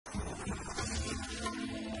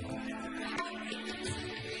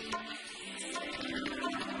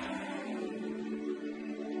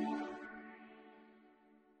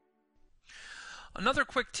Another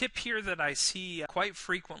quick tip here that I see quite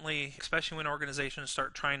frequently, especially when organizations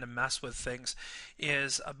start trying to mess with things,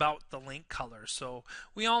 is about the link colors. So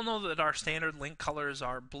we all know that our standard link colors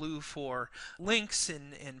are blue for links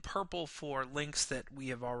and purple for links that we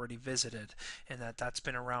have already visited, and that's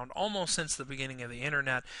been around almost since the beginning of the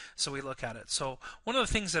internet, so we look at it. So one of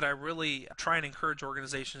the things that I really try and encourage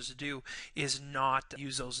organizations to do is not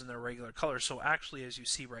use those in their regular colors. So actually, as you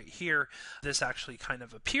see right here, this actually kind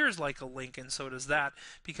of appears like a link, and so does that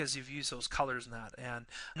because you've used those colors in that. And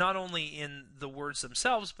not only in the words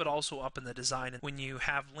themselves, but also up in the design. When you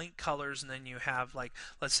have link colors and then you have, like,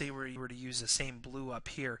 let's say where you were to use the same blue up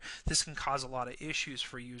here, this can cause a lot of issues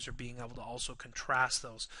for a user being able to also contrast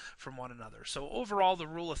those from one another. So overall, the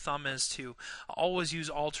rule of thumb is to always use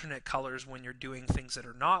alternate colors when you're doing things that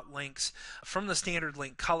are not links from the standard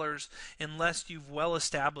link colors, unless you've well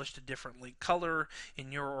established a different link color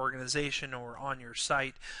in your organization or on your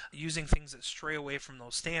site. Using things that stray away from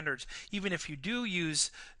those standards, even if you do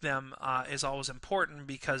use them, is always important,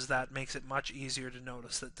 because that makes it much easier to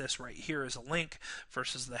notice that this right here is a link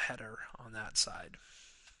versus the header on that side.